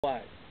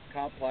Play.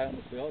 Can't play on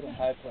the field and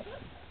hopefully.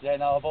 Yeah,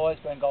 no, I've always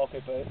been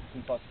goalkeeper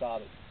since I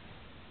started.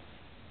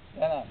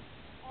 Yeah,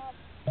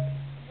 no.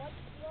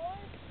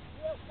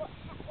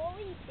 What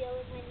were you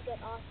feeling when you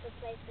got asked to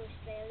play for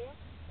Australia?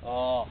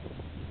 Oh,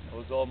 it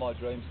was all my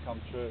dreams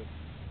come true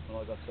when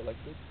I got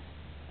selected.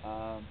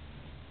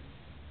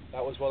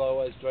 That was what I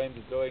always dreamed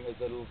of doing as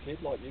a little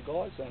kid, like you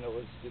guys, and it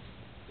was just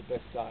the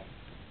best day.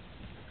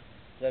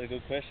 Is that a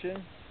good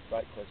question?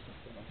 Great question,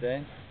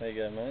 Dan, there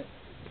you go, mate.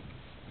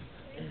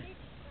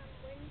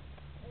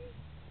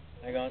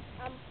 Hang on.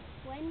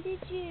 When did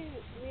you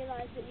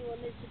realise that you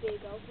wanted to be a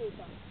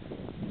goalkeeper?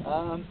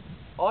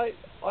 I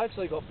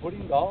actually got put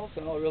in goals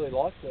and I really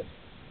liked it.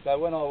 So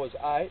when I was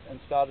 8 and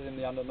started in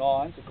the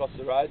under-9s across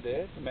the road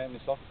there, the Manly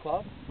Soccer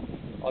Club,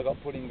 I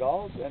got put in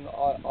goals and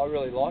I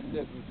really liked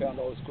it and found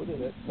I was good at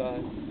it. So,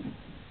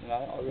 you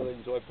know, I really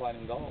enjoyed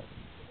playing in goals.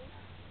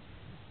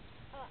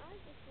 I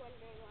was just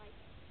wondering, like,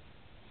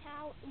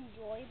 how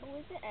enjoyable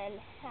is it and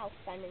how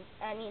fun is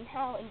it? I mean,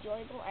 how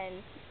enjoyable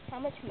and how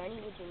much money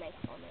would you make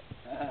from it?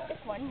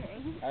 Just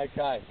wondering.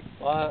 Okay.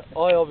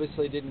 I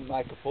obviously didn't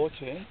make a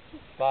fortune,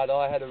 but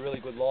I had a really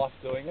good life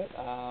doing it.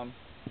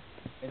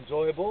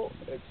 Enjoyable.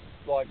 It's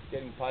like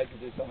getting paid to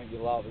do something you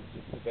love. It's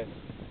just the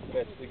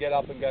best. To get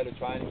up and go to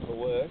training for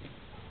work,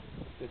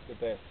 it's just the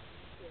best.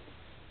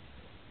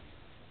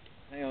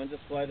 Hang on,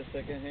 just wait a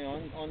second. Hang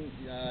on.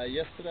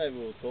 Yesterday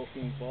we were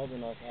talking, Bob,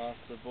 and I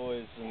asked the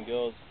boys and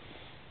girls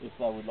if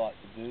they would like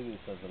to do this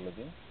as a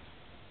living.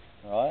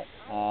 Right?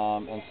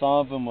 And some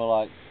of them were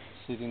like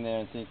sitting there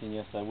and thinking,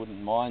 yes, they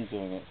wouldn't mind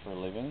doing it for a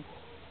living.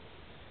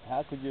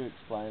 How could you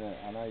explain it?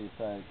 I know you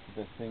say it's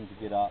the best thing to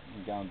get up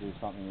and go and do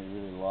something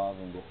you really love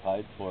and get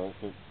paid for it,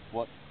 but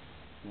what,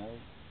 you know,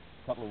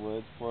 a couple of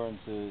words for them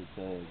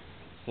to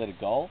set a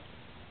goal,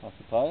 I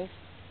suppose?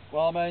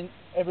 Well, I mean,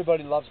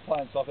 everybody loves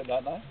playing soccer,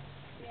 don't they?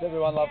 Does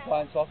everyone love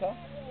playing soccer?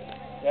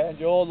 Yeah, and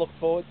you all look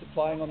forward to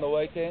playing on the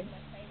weekends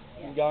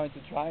and going to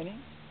training.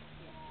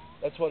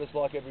 That's what it's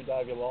like every day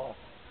of your life.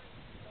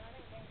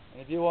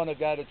 And if you want to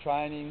go to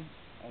training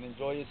and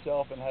enjoy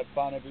yourself and have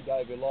fun every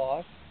day of your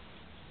life,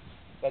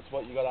 that's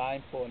what you've got to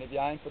aim for. And if you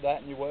aim for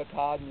that and you work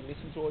hard and you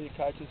listen to all your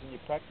coaches and you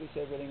practice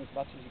everything as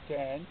much as you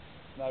can,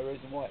 no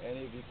reason why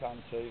any of you can't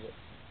achieve it.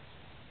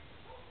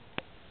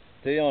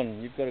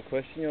 Dion, you've got a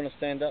question. You want to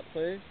stand up,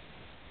 please?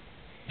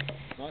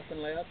 Nice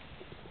and loud.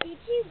 Did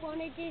you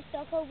want to do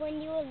soccer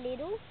when you were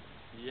little?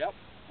 Yep,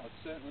 I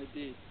certainly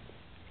did.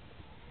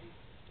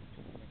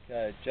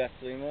 Okay, Jack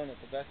Limon at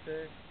the back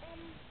there.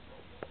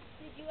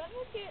 Did you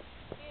ever feel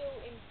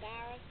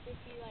embarrassed if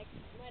you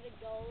let a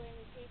goal in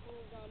and people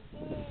were going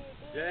boo, boo?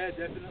 Yeah,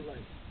 definitely.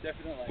 That's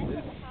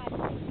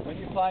hard. When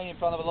you're playing in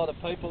front of a lot of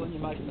people and you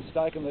make a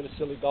mistake and let a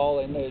silly goal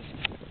in, you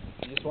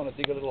just want to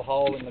dig a little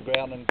hole in the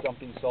ground and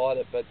jump inside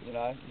it, but you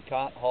know, you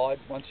can't hide.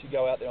 Once you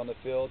go out there on the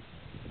field,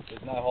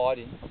 there's no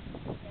hiding.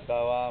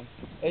 So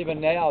even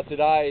now,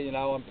 today, you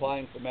know, I'm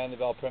playing for Manly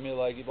Vale Premier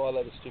League. If I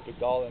let a stupid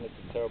goal in, it's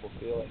a terrible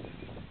feeling.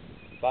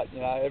 But,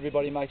 you know,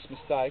 everybody makes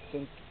mistakes,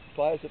 and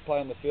players that play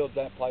on the field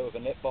don't play with a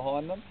net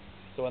behind them.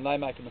 So when they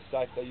make a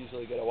mistake, they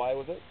usually get away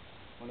with it.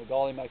 When a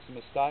goalie makes a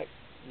mistake,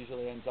 it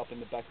usually ends up in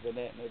the back of the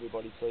net and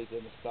everybody sees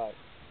their mistake.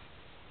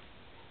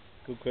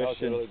 Good question. That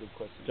was a really good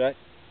question. Jack?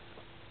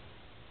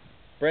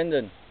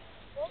 Brendan,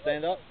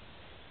 stand up.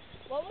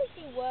 What was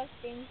your worst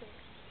injury?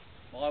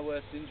 My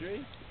worst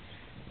injury?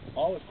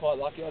 I was quite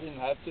lucky. I didn't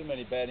have too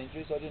many bad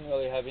injuries. I didn't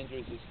really have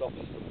injuries that stopped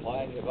me from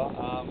playing ever.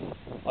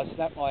 I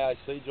snapped my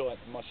AC joint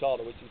in my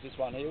shoulder, which is this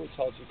one here, which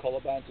holds your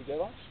collarbone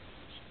together.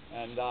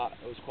 And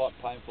it was quite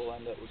painful,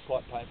 and it was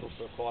quite painful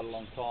for quite a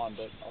long time,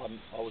 but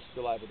I was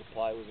still able to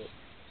play with it.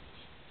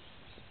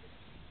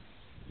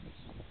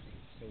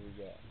 Here we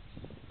go.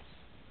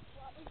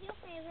 What was your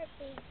favourite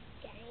big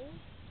game?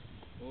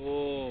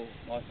 Oh,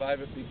 my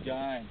favourite big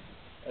game.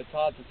 It's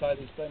hard to say.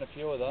 There's been a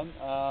few of them.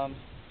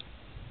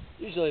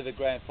 Usually the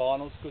grand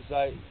finals, because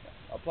I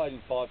played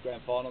in 5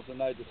 grand finals and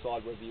they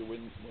decide whether you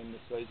win the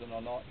season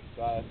or not.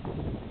 So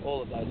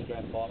all of those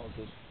grand finals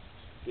are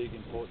big,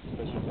 important,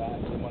 special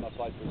games. And when I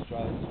played for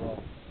Australia as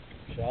well.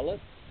 Charlotte?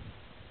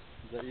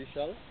 Is that you,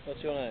 Charlotte?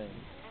 What's your name?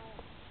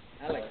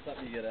 Alex. Up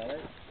you get,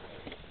 Alex.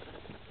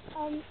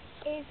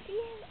 If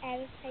you have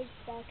ever played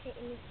soccer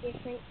in a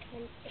different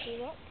country,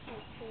 what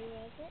country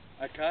was it?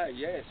 Okay,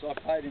 yes, I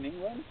played in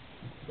England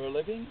for a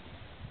living.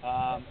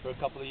 For a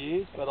couple of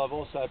years, but I've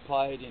also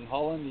played in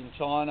Holland, in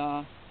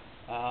China,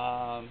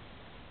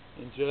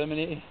 in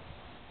Germany,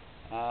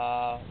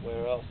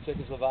 where else?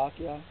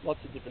 Czechoslovakia, lots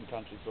of different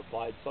countries I've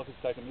played. Soccer's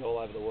taken me all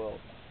over the world.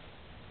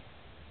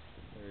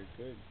 Very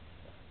good.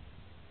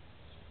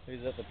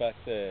 Who's at the back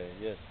there?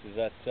 Yes, is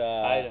that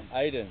Aiden.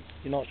 Aiden.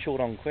 You're not short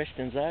on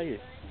questions, are you?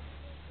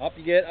 Up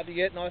you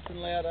get, nice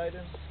and loud,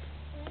 Aiden.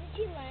 Where did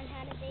you learn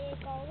how to be a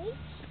goalie?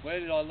 Where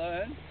did I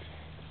learn?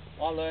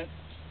 I learned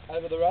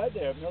over the road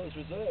there at Millers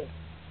Reserve,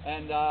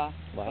 and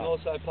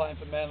also playing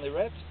for Manly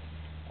Reps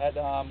at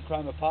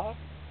Cromer Park.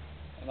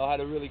 And I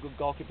had a really good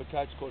goalkeeper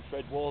coach called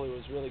Fred Wall, who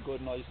was really good,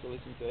 and I used to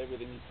listen to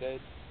everything he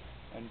said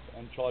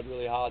and tried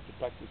really hard to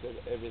practice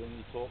everything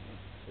he taught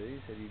me. See, he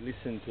said he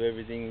listened to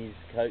everything his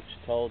coach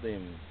told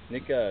him.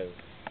 Nico.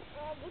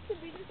 What's the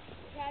biggest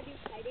crowd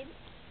you've played in?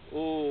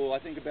 Oh, I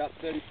think about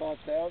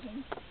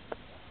 35,000.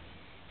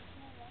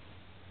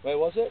 Where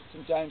was it?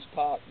 St James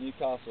Park,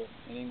 Newcastle,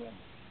 in England,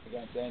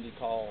 against Andy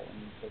Cole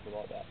and people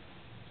like that.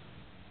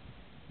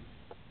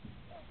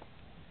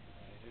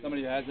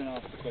 Somebody who hasn't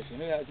asked the question.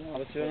 Who hasn't asked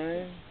What's the your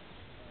question?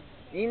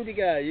 name?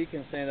 Indigo, you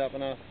can stand up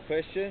and ask a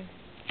question.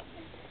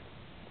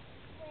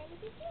 When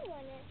did you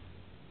want to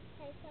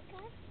play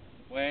soccer?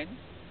 When?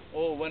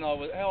 Oh, when I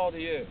was... How old are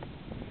you?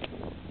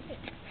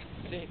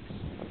 6.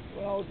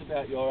 When I was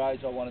about your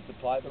age, I wanted to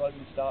play, but I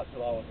didn't start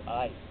till I was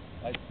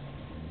 8.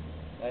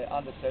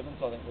 Under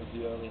 7s, I think, was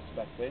the earliest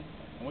back then.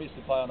 And we used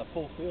to play on a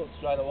full field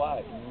straight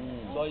away.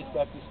 So I used to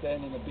have to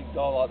stand in a big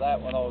goal like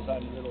that when I was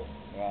only little.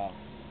 Wow.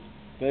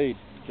 Speed,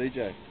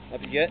 DJ.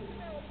 Up you get.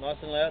 Nice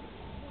and loud.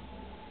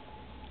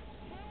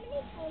 How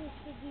many times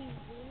did you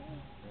win?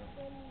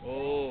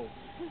 Oh,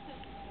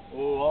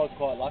 I was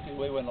quite lucky.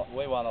 We won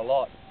a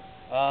lot.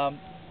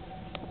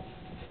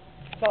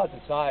 It's hard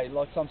to say.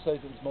 Like some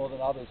seasons more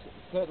than others.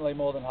 Certainly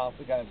more than half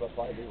the games I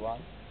played we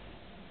won.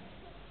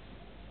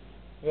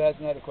 Who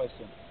hasn't had a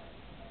question?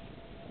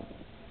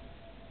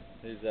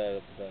 Who's that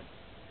up today?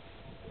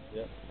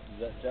 Yep. Is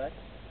that Jack?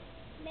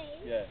 Me?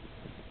 Yeah.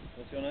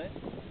 What's your name?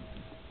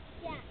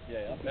 Yeah.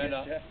 Yeah, up No, against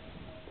no. Jack.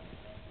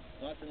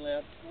 Nice and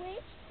loud.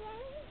 Which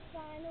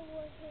final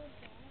was your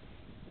best?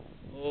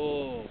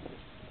 Oh,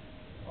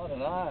 I don't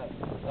know.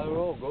 They were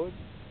all good.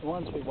 The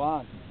ones we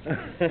won.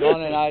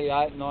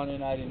 1988 and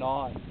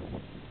 1989.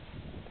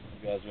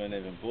 You guys weren't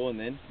even born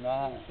then.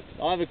 No.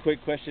 I have a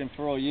quick question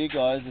for all you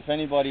guys. If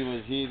anybody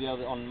was here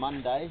on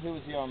Monday, who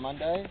was here on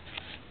Monday?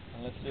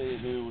 And let's see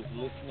who was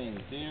listening.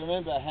 Do you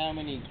remember how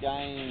many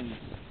games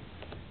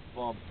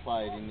Bob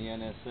played in the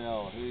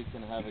NSL? Who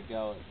can have a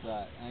go at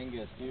that?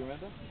 Angus, do you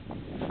remember?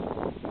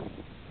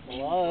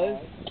 Hello?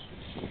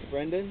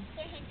 Brendan?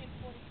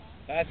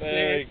 345. That's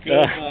Very it. good,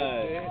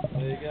 mate.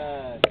 There you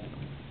go.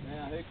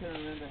 Now, who can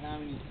remember how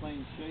many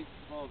clean sheets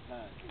Bob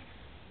had?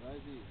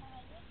 Rosie?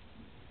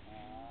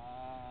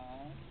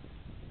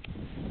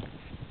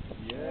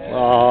 Yeah.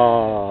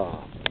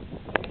 Oh.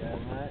 Yeah,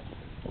 mate.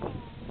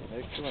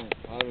 Excellent.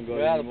 I haven't got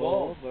We're out any of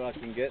more, ball. but I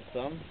can get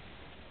some.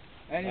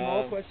 Any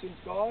more questions,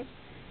 guys?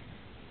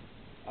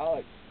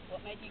 Alex?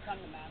 What made you come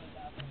to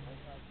Mammers?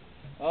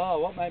 Oh,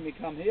 what made me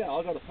come here?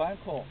 I got a phone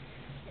call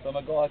from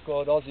a guy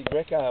called Aussie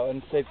Greco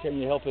and said, can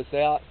you help us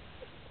out?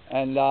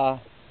 And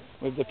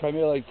with the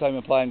Premier League team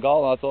and playing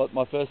goal, and I thought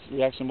my first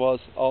reaction was,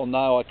 oh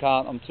no, I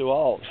can't, I'm too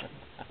old.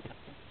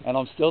 And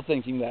I'm still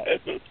thinking that.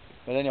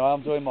 But anyway,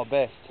 I'm doing my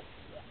best.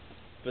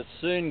 But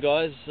soon,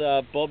 guys,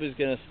 Bob is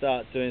going to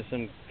start doing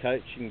some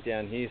coaching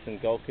down here, some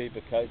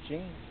goalkeeper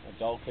coaching, a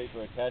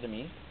goalkeeper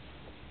academy.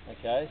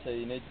 Okay, so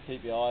you need to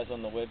keep your eyes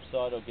on the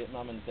website, or get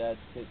mum and dad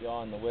to keep your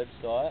eye on the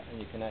website,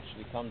 and you can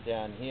actually come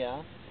down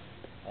here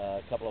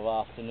a couple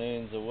of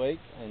afternoons a week,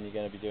 and you're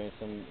going to be getting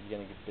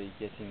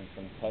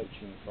some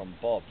coaching from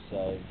Bob.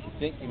 So if you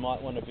think you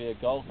might want to be a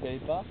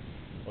goalkeeper,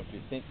 or if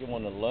you think you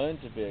want to learn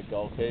to be a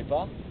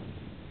goalkeeper,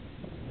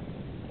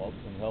 Bob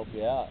can help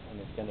you out, and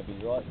it's going to be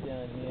right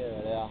down here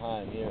at our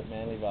home, here at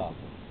Manlyvale.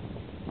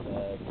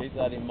 So keep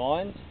that in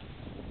mind.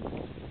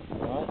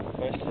 Alright,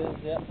 questions?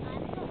 Yep. Is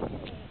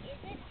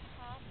it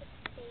hard to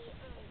beat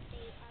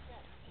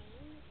other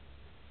teams?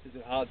 Is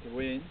it hard to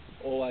win?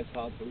 Always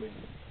hard to win.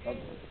 And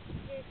do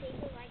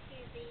people like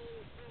you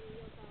being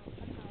your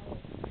goal?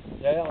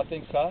 Yeah, I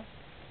think so.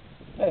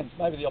 Depends.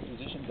 Maybe the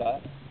opposition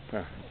don't.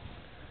 Huh.